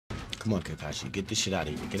Come on, Kakashi. Get this shit out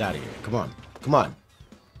of here. Get out of here. Come on. Come on.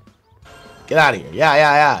 Get out of here.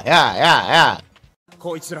 Yeah.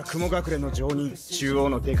 こいつら雲隠れの常人、中央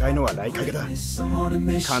のでかいのはライカゲだ。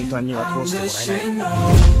簡単には通してもらえ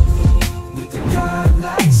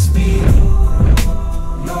ない。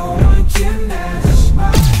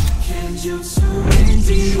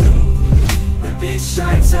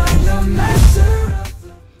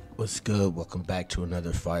What's good? Welcome back to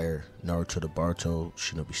another fire Naruto the Barto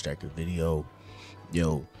Shinobi Striker video.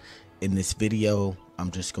 Yo, in this video,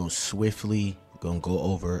 I'm just gonna go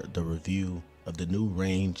over the review of the new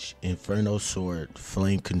range Inferno Sword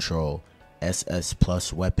Flame Control SS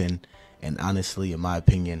Plus weapon. And honestly, in my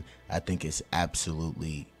opinion, I think it's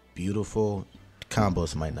absolutely beautiful.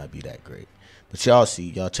 Combos might not be that great, but y'all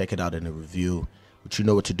check it out in the review. But you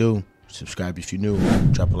know what to do. Subscribe if you're new.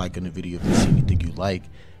 Drop a like on the video if you see anything you like.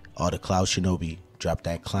 All the Cloud Shinobi, drop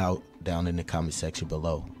that cloud down in the comment section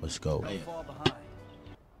below. Let's go.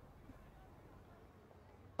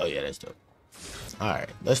 Oh yeah, that's dope. Alright,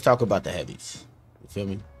 let's talk about the heavies. You feel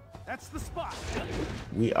me? That's the spot.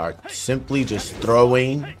 We are simply just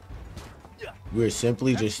throwing. We're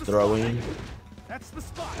simply just throwing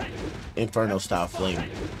Inferno style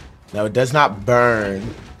flame. Now it does not burn.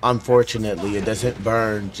 Unfortunately, it doesn't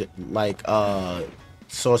burn like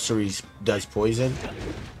sorcery does poison.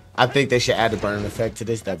 I think they should add a burn effect to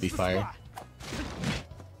this. That'd be fire.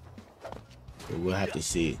 But we'll have to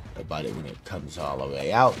see about it when it comes all the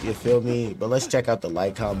way out. You feel me? But let's check out the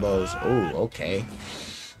light combos. Oh, okay.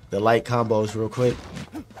 The light combos real quick.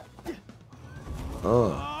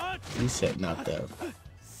 Oh, he's setting out the.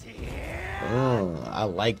 Oh, I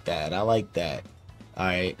like that. I like that. All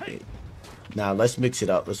right. Now let's mix it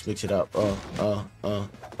up. Let's mix it up. Oh,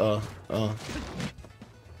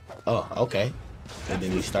 okay. And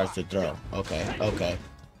then he starts to throw. Okay.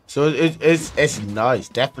 So it's nice.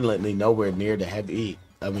 Definitely nowhere near the heavy.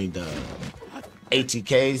 I mean the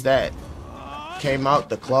ATKs that came out,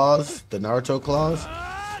 the claws, the Naruto claws.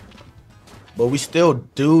 But we still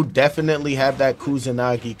do definitely have that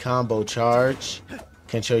Kusanagi combo charge.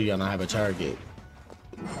 Can't show you I don't have a target.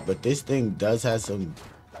 But this thing does have some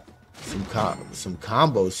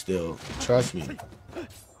combos still. Trust me.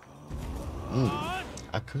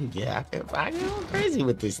 I go crazy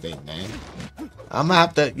with this thing, man. I'm gonna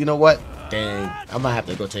have to, you know what? Dang, I'm gonna have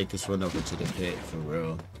to go take this one over to the pit for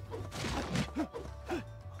real.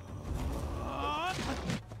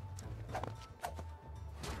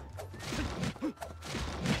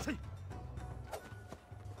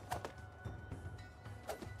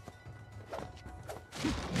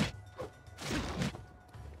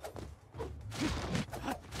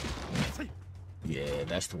 Yeah,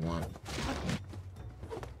 that's the one.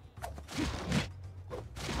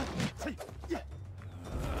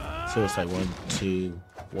 So it's like 1, 2,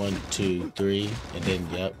 1, 2, 3, and then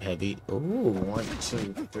yep, heavy. Ooh, 1,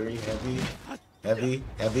 2, 3,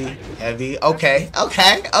 heavy. Okay.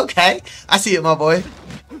 I see it, my boy.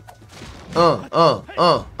 Oh.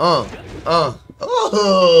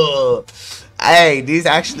 Hey, these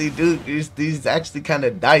actually these actually kind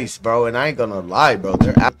of nice, bro. And I ain't gonna lie, bro.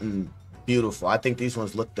 They're beautiful. I think these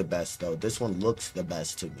ones look the best though. This one looks the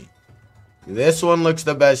best to me. This one looks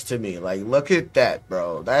the best to me. Like, look at that,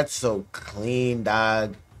 bro. That's so clean,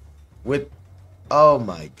 dog. With, oh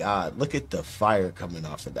my god, look at the fire coming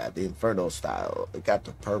off of that. The Inferno style. It got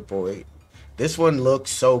the purple. This one looks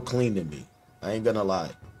so clean to me. I ain't gonna lie.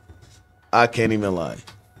 I can't even lie.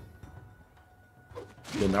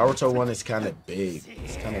 The Naruto one is kind of big.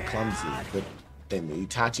 It's kind of clumsy. But then the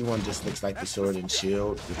Itachi one just looks like the sword and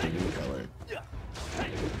shield with the new color.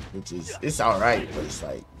 Which is, it's alright, but it's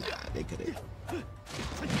like, nah, they could've.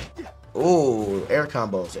 Ooh, air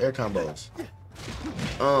combos.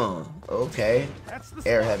 Okay.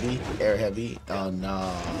 Air heavy. Oh,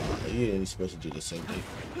 nah. You ain't supposed to do the same thing.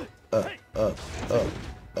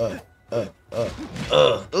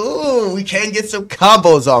 Ooh, we can get some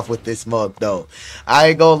combos off with this mug, though. I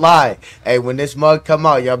ain't gonna lie. Hey, when this mug come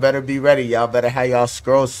out, y'all better be ready. Y'all better have y'all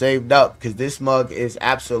scrolls saved up, because this mug is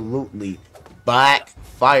absolutely black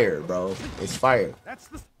fire, bro. It's fire.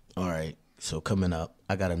 Alright, so coming up,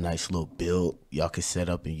 I got a nice little build y'all can set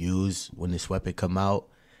up and use when this weapon come out.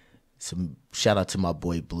 Some shout out to my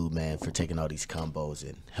boy Blue, man, for taking all these combos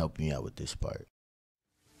and helping me out with this part.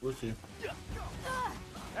 We'll see.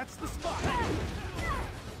 That's the spot.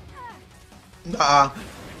 Nah,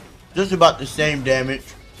 just about the same damage.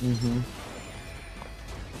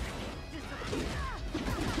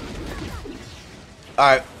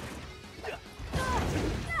 Alright.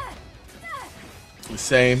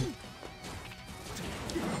 Same.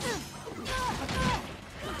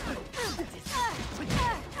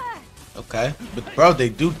 Okay, but bro, they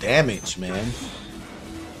do damage, man.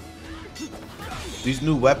 These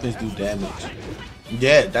new weapons do damage.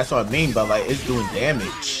 Yeah, that's what I mean, but like it's doing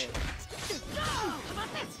damage.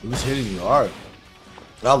 It was hitting you hard.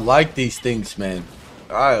 I like these things, man.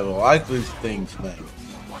 I like these things, man.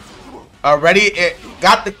 Already, it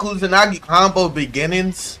got the Kusanagi combo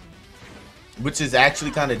beginnings, which is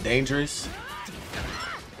actually kind of dangerous.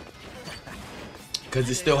 Because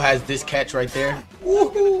it still has this catch right there.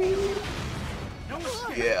 Woohoo!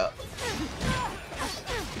 Yeah.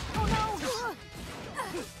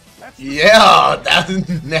 Yeah,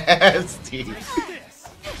 that's nasty.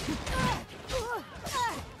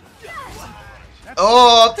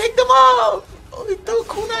 Oh, take them out! Oh, he threw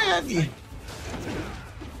kunai at me.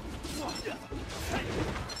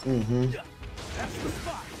 Mm-hmm. That's the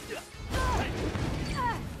spot.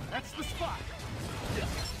 That's the spot.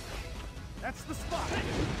 That's the spot.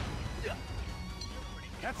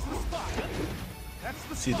 That's the spot.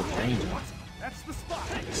 See the range on it. That's the spot.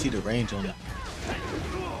 See the range on it.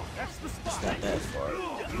 That's the spot. It's not that far.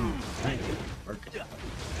 Working.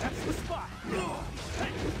 That's the spot.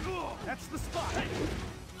 That's the spot.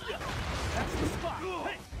 That's the spot.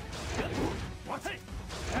 What?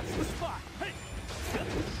 That's the spot.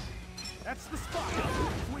 That's the spot.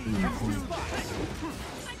 That's the spot.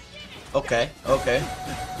 Okay, okay.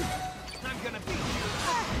 I'm gonna beat you.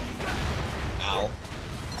 Ow.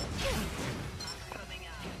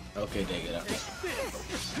 Okay, dig it up.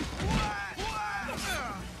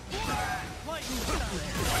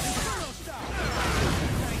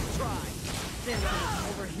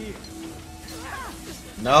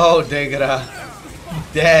 No, dig it up.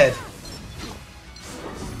 Dead.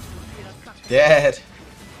 Dead.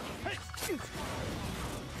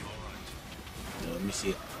 Let me see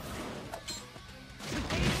it.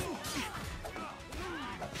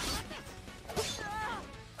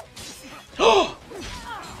 Oh!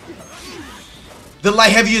 The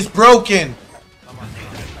light heavy is broken.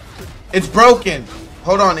 It's broken.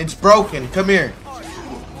 Hold on, it's broken. Come here.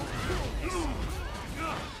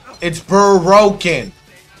 It's broken.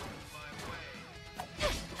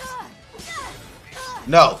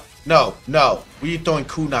 No, no, no. What are you throwing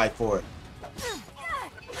kunai for?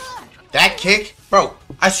 That kick? Bro,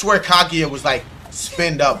 I swear Kaguya was like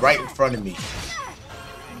spinned up right in front of me.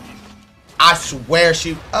 I swear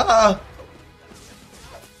she...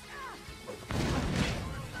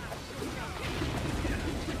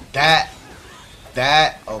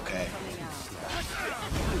 That, okay.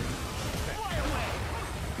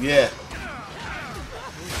 Yeah.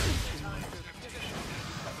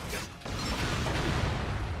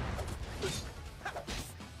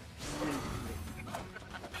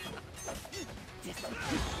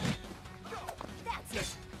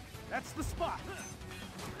 That's the spot.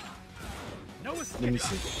 No escape. Let me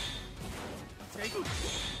see. Take it.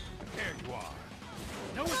 There you are.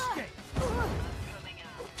 No escape.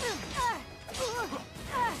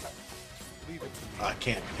 I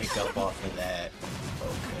can't pick up off of that.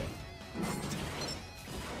 Okay.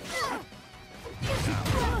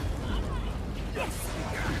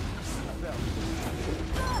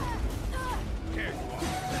 There you are.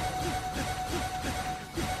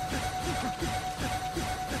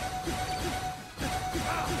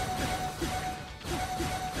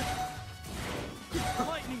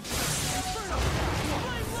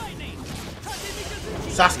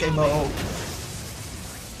 Sasuke mode.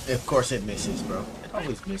 Of course it misses, bro. It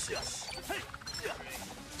always misses.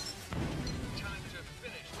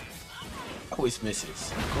 Always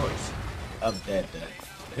misses. Of course. I'm dead though.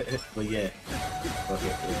 But yeah.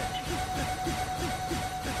 Okay, yeah.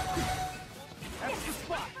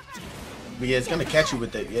 But yeah, it's gonna catch you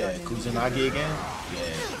with the Kusanagi again.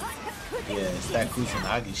 Yeah. Yeah, it's that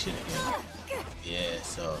Kusanagi shit again. Yeah,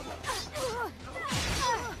 so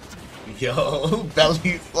yo,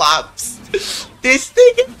 belly flops. This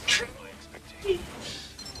thing is crazy.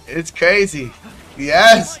 It's crazy.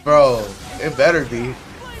 Yes, bro. It better be.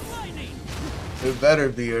 It better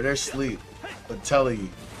be, or they're asleep. I'm telling you.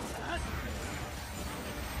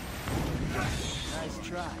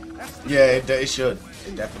 Yeah, it should.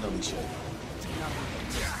 It definitely should.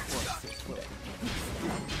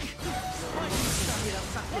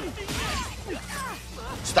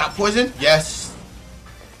 Stop poison? Yes.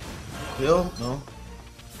 Bill? No.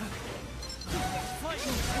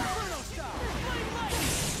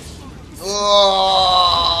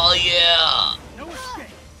 Oh, yeah.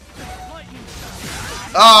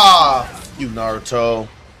 Ah, you Naruto.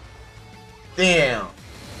 Damn.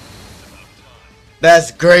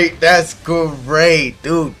 That's great. That's great.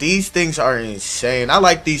 Dude, these things are insane. I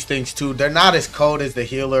like these things too. They're not as cold as the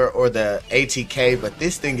healer or the ATK, but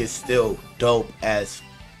this thing is still dope as...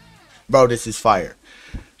 Bro, this is fire.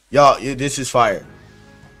 Y'all, this is fire.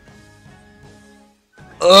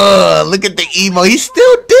 Look at the emo. He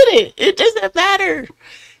still did it. It doesn't matter.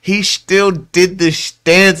 He still did the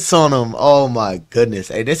stance on him. Oh my goodness.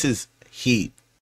 Hey, this is heat.